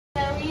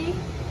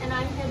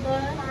I'm Hibba.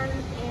 I'm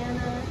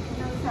Anna.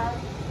 What's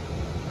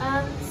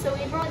up? So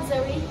we brought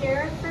Zoe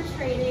here for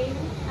training.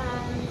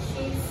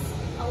 She's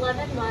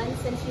 11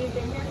 months and she's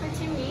been here for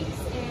 2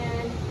 weeks,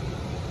 and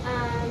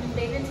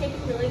they've been taking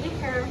really good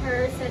care of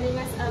her, sending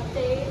us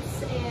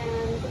updates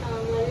and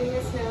letting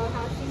us know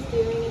how she's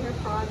doing and her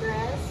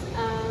progress.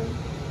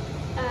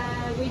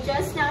 We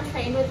just now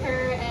trained with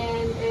her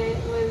and it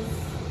was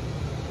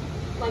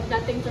like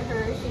nothing to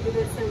her. She did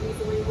it so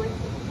easily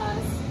with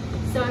us.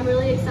 So I'm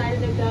really excited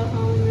to go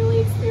home and really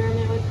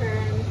experiment with her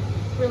and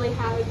really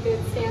have a good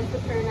stance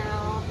with her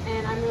now.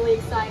 And I'm really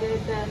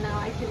excited that now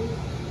I can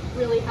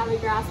really have a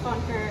grasp on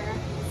her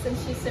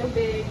since she's so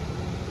big.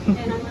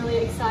 And I'm really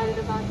excited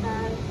about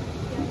that. Do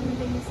you have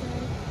anything to say?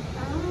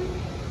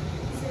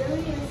 Zoe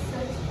is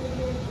such a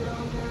good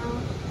girl now,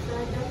 so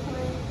I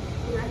definitely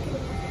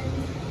recommend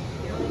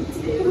going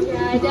to.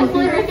 Yeah, I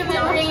definitely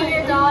recommend bringing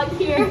your dog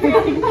here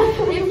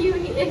if you